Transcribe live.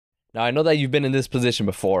Now, I know that you've been in this position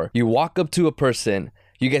before. You walk up to a person,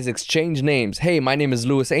 you guys exchange names. Hey, my name is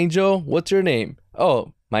Louis Angel. What's your name?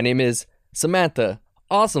 Oh, my name is Samantha.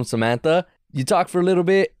 Awesome, Samantha. You talk for a little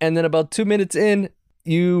bit, and then about 2 minutes in,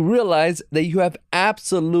 you realize that you have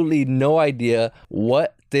absolutely no idea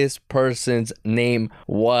what this person's name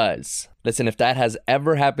was. Listen, if that has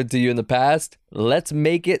ever happened to you in the past, let's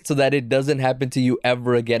make it so that it doesn't happen to you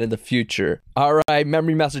ever again in the future. All right,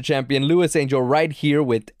 Memory Master Champion Louis Angel right here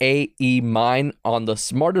with AE Mind on the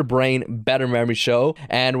Smarter Brain, Better Memory show.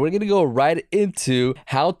 And we're going to go right into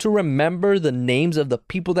how to remember the names of the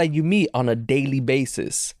people that you meet on a daily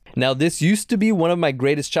basis. Now, this used to be one of my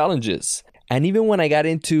greatest challenges. And even when I got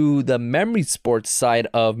into the memory sports side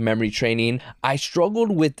of memory training, I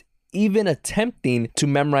struggled with even attempting to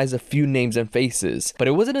memorize a few names and faces. But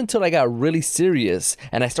it wasn't until I got really serious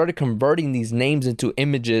and I started converting these names into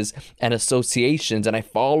images and associations, and I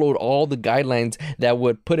followed all the guidelines that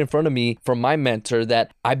would put in front of me from my mentor,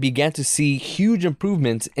 that I began to see huge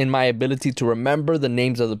improvements in my ability to remember the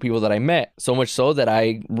names of the people that I met. So much so that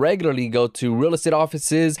I regularly go to real estate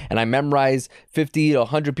offices and I memorize 50 to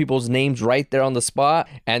 100 people's names right there on the spot.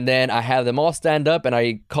 And then I have them all stand up and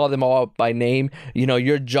I call them all out by name. You know,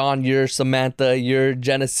 you're John, you're Samantha, you're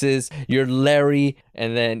Genesis, you're Larry.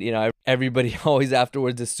 And then, everybody always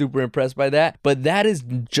afterwards is super impressed by that. But that is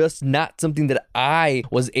just not something that I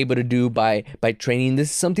was able to do by training. This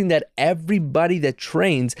is something that everybody that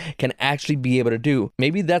trains can actually be able to do.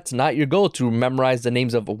 Maybe that's not your goal, to memorize the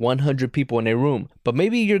names of 100 people in a room. But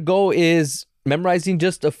maybe your goal is memorizing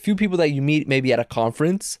just a few people that you meet, maybe at a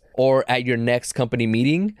conference or at your next company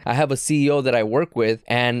meeting. I have a CEO that I work with,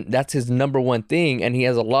 and that's his number one thing. And he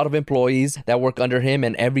has a lot of employees that work under him.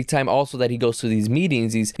 And every time also that he goes to these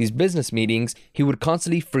meetings, these business meetings, he would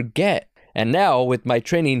constantly forget. And now with my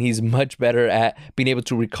training, he's much better at being able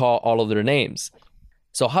to recall all of their names.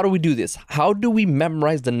 So how do we do this? How do we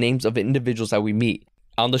memorize the names of individuals that we meet?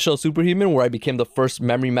 On the show Superhuman, where I became the first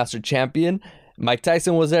Memory Master Champion, Mike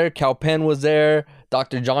Tyson was there, Cal Penn was there,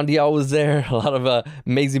 Dr. John Dial was there, a lot of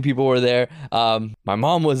amazing people were there. My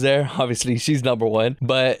mom was there, obviously she's number one,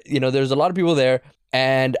 but there's a lot of people there,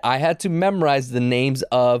 and I had to memorize the names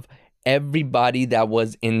of everybody that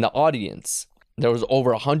was in the audience. There was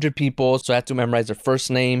over 100 people, so I had to memorize their first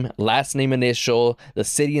name, last name initial, the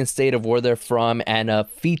city and state of where they're from, and a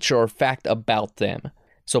feature or fact about them.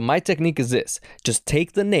 So my technique is this: just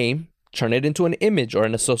take the name, turn it into an image or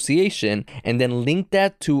an association, and then link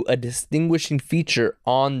that to a distinguishing feature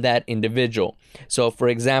on that individual. So for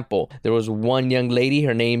example, there was one young lady,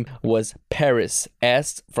 her name was Paris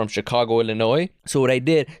S. from Chicago, Illinois. So what I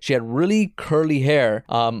did, she had really curly hair,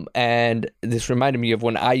 and this reminded me of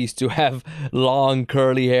when I used to have long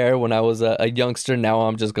curly hair when I was a youngster. Now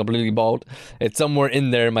I'm just completely bald. It's somewhere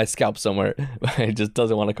in there in my scalp somewhere. It just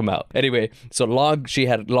doesn't want to come out. Anyway, she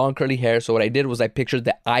had long curly hair. So what I did was I pictured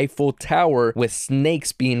the Eiffel Tower with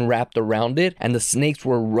snakes being wrapped around it, and the snakes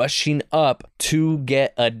were rushing up to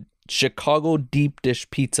get a Chicago deep dish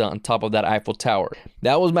pizza on top of that Eiffel Tower.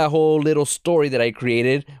 That was my whole little story that I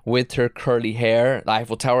created with her curly hair, the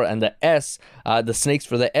Eiffel Tower, and the S, the snakes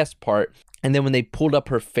for the S part. And then when they pulled up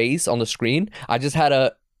her face on the screen, I just had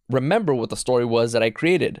to remember what the story was that I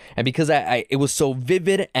created. And because it was so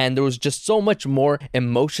vivid, and there was just so much more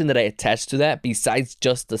emotion that I attached to that besides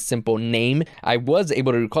just the simple name, I was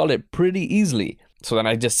able to recall it pretty easily. So then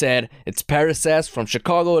I just said, it's Paris S. from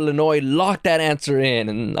Chicago, Illinois. Lock that answer in.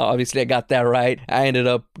 And obviously I got that right. I ended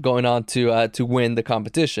up going on to win the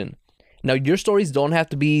competition. Now, your stories don't have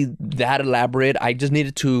to be that elaborate. I just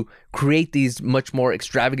needed to create these much more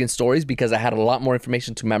extravagant stories because I had a lot more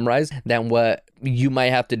information to memorize than what you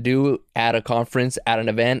might have to do at a conference, at an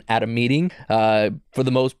event, at a meeting. For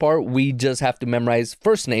the most part, we just have to memorize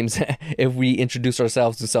first names if we introduce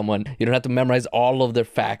ourselves to someone. You don't have to memorize all of their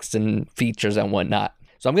facts and features and whatnot.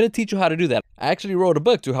 So I'm going to teach you how to do that. I actually wrote a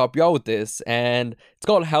book to help you out with this, and it's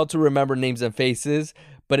called How to Remember Names and Faces.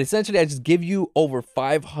 But essentially, I just give you over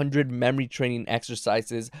 500 memory training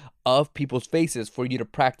exercises of people's faces for you to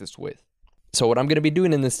practice with. So what I'm going to be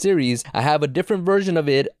doing in this series, I have a different version of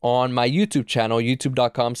it on my YouTube channel,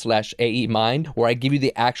 youtube.com/AEMind, where I give you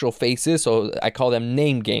the actual faces. So I call them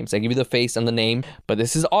name games. I give you the face and the name, but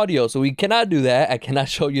this is audio, so we cannot do that. I cannot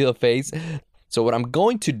show you the face. So what I'm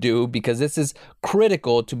going to do, because this is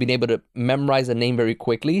critical to being able to memorize a name very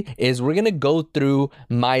quickly, is we're going to go through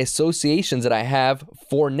my associations that I have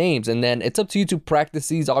for names. And then it's up to you to practice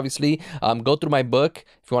these, obviously. Go through my book.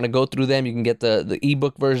 If you want to go through them, you can get the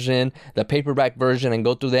ebook version, the paperback version, and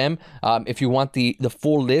go through them. If you want the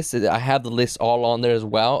full list, I have the list all on there as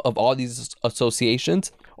well of all these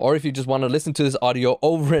associations. Or if you just want to listen to this audio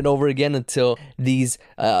over and over again until these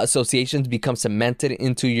associations become cemented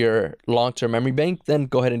into your long-term memory bank, then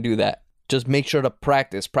go ahead and do that. Just make sure to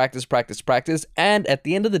practice. And at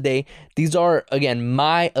the end of the day, these are, again,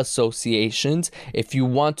 my associations. If you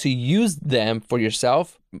want to use them for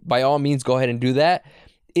yourself, by all means, go ahead and do that.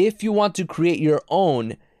 If you want to create your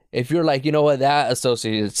own, if you're like, you know what, that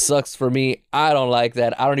association sucks for me, I don't like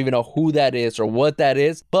that, I don't even know who that is or what that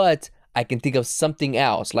is, but I can think of something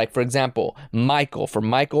else. Like, for example, Michael. For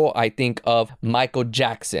Michael, I think of Michael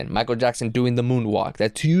Jackson. Michael Jackson doing the moonwalk.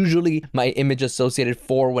 That's usually my image associated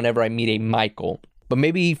for whenever I meet a Michael. But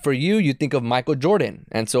maybe for you, you think of Michael Jordan.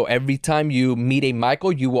 And so every time you meet a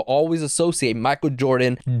Michael, you will always associate Michael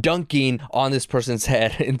Jordan dunking on this person's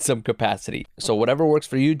head in some capacity. So whatever works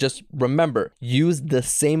for you, just remember, use the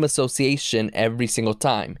same association every single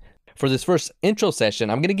time. For this first intro session,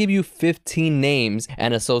 I'm going to give you 15 names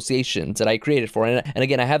and associations that I created for. And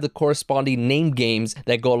again, I have the corresponding name games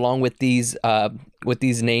that go along with these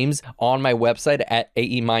names on my website at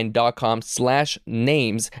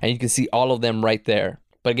aemind.com/names. And you can see all of them right there.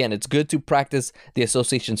 But again, it's good to practice the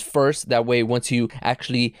associations first. That way, once you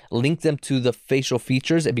actually link them to the facial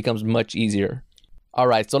features, it becomes much easier. All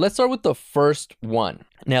right, so let's start with the first one.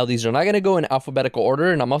 Now, these are not going to go in alphabetical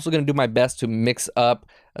order, and I'm also going to do my best to mix up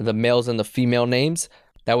the males and the female names.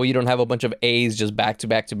 That way you don't have a bunch of A's just back to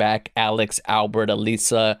back to back. Alex, Albert,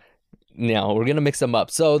 Elisa. No, we're going to mix them up.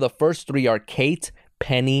 So the first three are Kate,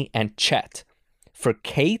 Penny, and Chet. For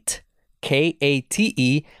Kate,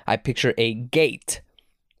 K-A-T-E, I picture a gate,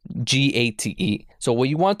 G-A-T-E. So what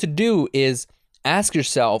you want to do is ask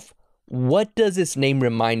yourself, what does this name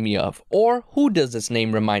remind me of? Or who does this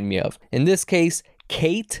name remind me of? In this case,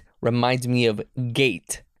 Kate reminds me of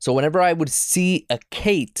gate. So whenever I would see a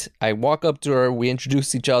Kate, I walk up to her, we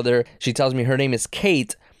introduce each other, she tells me her name is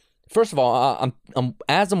Kate. First of all,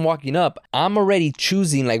 as I'm walking up, I'm already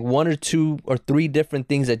choosing like 1 or 2 or 3 different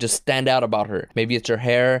things that just stand out about her. Maybe it's her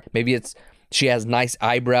hair, maybe it's she has nice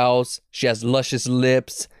eyebrows, she has luscious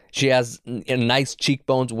lips, she has nice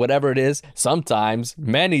cheekbones, whatever it is. Sometimes,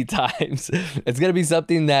 many times, it's going to be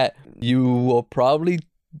something that you will probably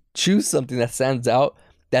choose something that stands out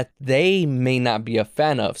that they may not be a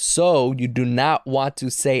fan of. So you do not want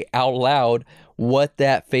to say out loud what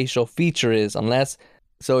that facial feature is unless...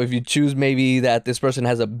 So if you choose maybe that this person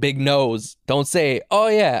has a big nose, don't say, oh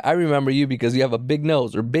yeah, I remember you because you have a big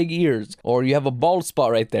nose or big ears or you have a bald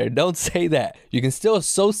spot right there. Don't say that. You can still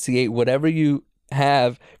associate whatever you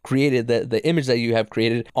have created, the image that you have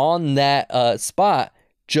created on that spot.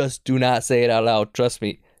 Just do not say it out loud. Trust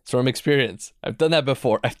me. It's from experience. I've done that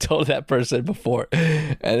before. I've told that person before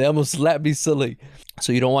and they almost slapped me silly.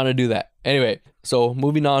 So you don't want to do that. Anyway, so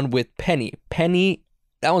moving on with Penny. Penny,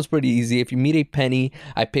 that one's pretty easy. If you meet a penny,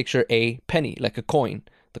 I picture a penny, like a coin,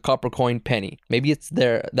 the copper coin penny. Maybe it's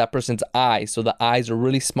that person's eyes. So the eyes are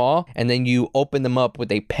really small and then you open them up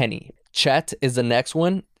with a penny. Chet is the next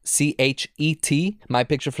one. C-H-E-T. My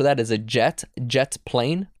picture for that is a jet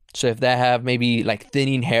plane. So if they have maybe like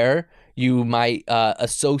thinning hair, you might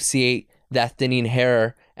associate that thinning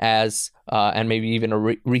hair as, and maybe even a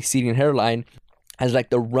receding hairline, as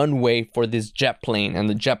like the runway for this jet plane, and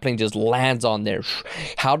the jet plane just lands on there.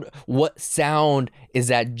 What sound is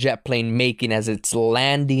that jet plane making as it's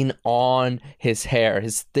landing on his hair,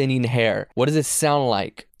 his thinning hair? What does it sound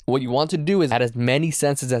like? What you want to do is add as many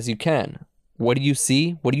senses as you can. What do you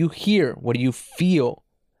see? What do you hear? What do you feel?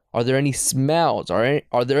 Are there any smells? Are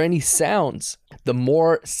there any sounds? The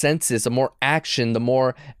more senses, the more action, the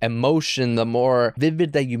more emotion, the more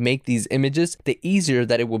vivid that you make these images, the easier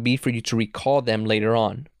that it will be for you to recall them later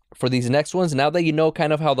on. For these next ones, now that you know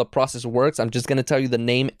kind of how the process works, I'm just going to tell you the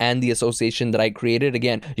name and the association that I created.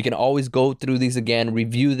 Again, you can always go through these again,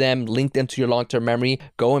 review them, link them to your long-term memory,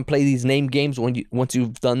 go and play these name games once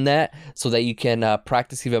you've done that so that you can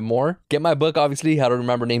practice even more. Get my book, obviously, How to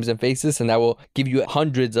Remember Names and Faces, and that will give you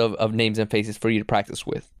hundreds of names and faces for you to practice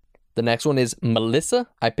with. The next one is Melissa.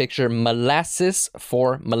 I picture molasses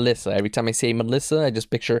for Melissa. Every time I say Melissa, I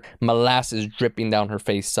just picture molasses dripping down her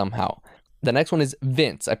face somehow. The next one is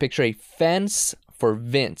Vince. I picture a fence for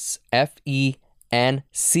Vince. F-E-N-C-E.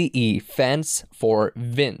 Fence for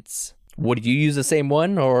Vince. Would you use the same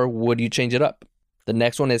one or would you change it up? The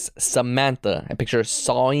next one is Samantha. I picture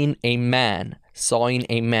sawing a man. Sawing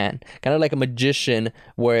a man. Kind of like a magician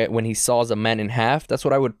where when he saws a man in half. That's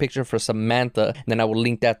what I would picture for Samantha. And then I would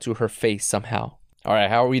link that to her face somehow. All right,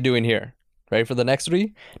 how are we doing here? Ready for the next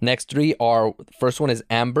three? Next three are, first one is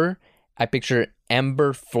Amber. I picture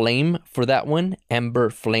ember flame for that one.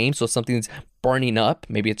 Ember flame. So something's burning up.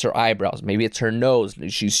 Maybe it's her eyebrows. Maybe it's her nose.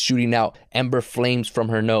 She's shooting out ember flames from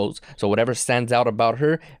her nose. So whatever stands out about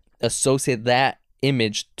her, associate that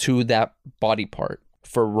image to that body part.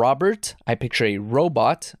 For Robert, I picture a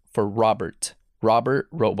robot for Robert. Robert,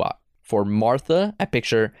 robot. For Martha, I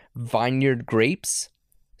picture vineyard grapes.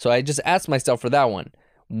 So I just asked myself for that one,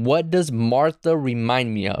 what does Martha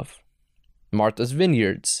remind me of? Martha's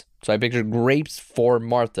Vineyards. So I picture grapes for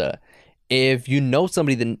Martha. If you know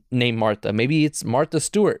somebody named Martha, maybe it's Martha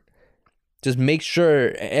Stewart. Just make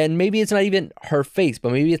sure, and maybe it's not even her face,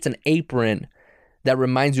 but maybe it's an apron that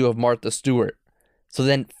reminds you of Martha Stewart. So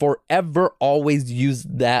then forever always use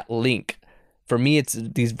that link. For me, it's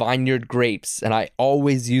these vineyard grapes, and I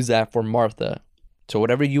always use that for Martha. So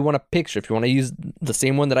whatever you want to picture, if you want to use the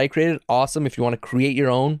same one that I created, awesome. If you want to create your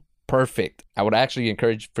own, perfect. I would actually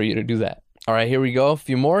encourage for you to do that. All right, here we go. A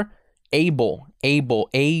few more. Abel,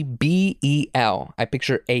 A-B-E-L. I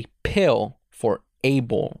picture a pill for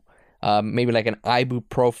Abel. Maybe like an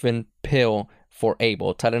ibuprofen pill for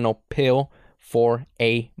Abel. Tylenol pill for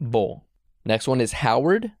Abel. Next one is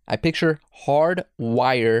Howard. I picture hard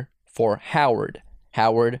wire for Howard.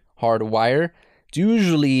 Howard, hard wire. It's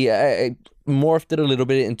usually, I morphed it a little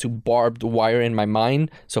bit into barbed wire in my mind.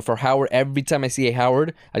 So for Howard, every time I see a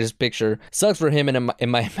Howard, I just picture, sucks for him in my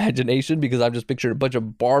imagination, because I've just pictured a bunch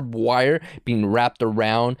of barbed wire being wrapped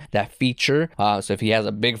around that feature. So if he has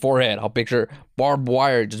a big forehead, I'll picture barbed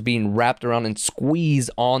wire just being wrapped around and squeezed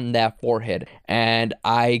on that forehead. And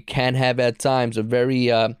I can have at times a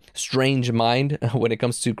very strange mind when it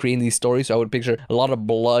comes to creating these stories. So I would picture a lot of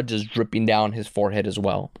blood just dripping down his forehead as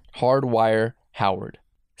well. Hard wire, Howard.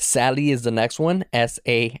 Sally is the next one.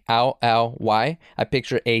 S-A-L-L-Y. I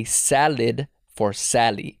picture a salad for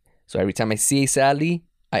Sally. So every time I see a Sally,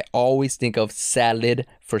 I always think of salad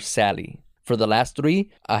for Sally. For the last three,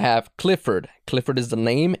 I have Clifford. Clifford is the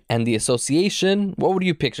name, and the association. What would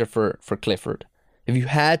you picture for Clifford? If you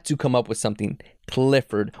had to come up with something,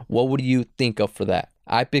 Clifford, what would you think of for that?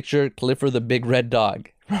 I picture Clifford the Big Red Dog.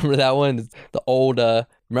 Remember that one? The old,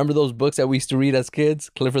 remember those books that we used to read as kids?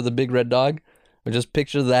 Clifford the Big Red Dog? Or just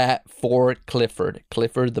picture that for Clifford.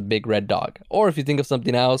 Clifford the Big Red Dog. Or if you think of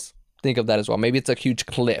something else, think of that as well. Maybe it's a huge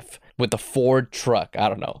cliff with a Ford truck. I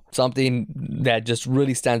don't know. Something that just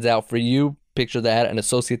really stands out for you. Picture that and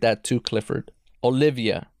associate that to Clifford.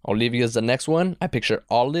 Olivia. Olivia is the next one. I picture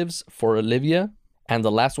olives for Olivia. And the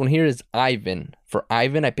last one here is Ivan. For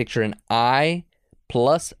Ivan, I picture an I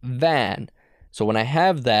plus van. So when I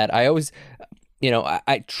have that, I always,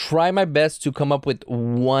 I try my best to come up with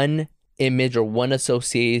one image or one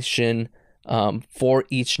association for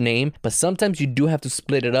each name, but sometimes you do have to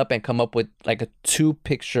split it up and come up with like a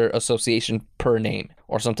 2-picture association per name,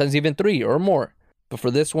 or sometimes even 3 or more. But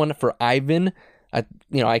for this one, for Ivan,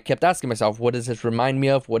 I kept asking myself, what does this remind me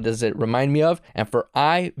of? What does it remind me of? And for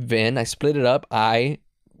Ivan, I split it up. I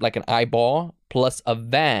like an eyeball plus a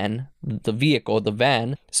van, the vehicle, the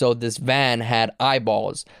van. So this van had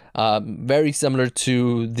eyeballs, very similar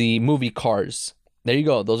to the movie Cars. There you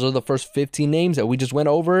go. Those are the first 15 names that we just went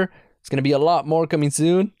over. It's going to be a lot more coming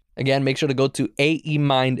soon. Again, make sure to go to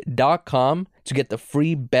aemind.com to get the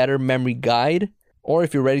free Better Memory Guide. Or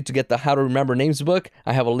if you're ready to get the How to Remember Names book,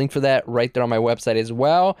 I have a link for that right there on my website as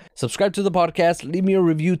well. Subscribe to the podcast. Leave me a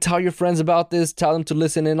review. Tell your friends about this. Tell them to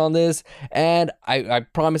listen in on this. And I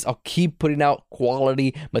promise I'll keep putting out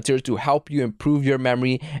quality material to help you improve your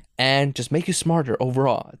memory and just make you smarter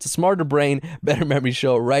overall. It's a Smarter Brain, Better Memory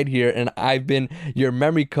show right here. And I've been your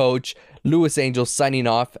memory coach, Louis Angel, signing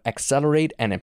off. Accelerate and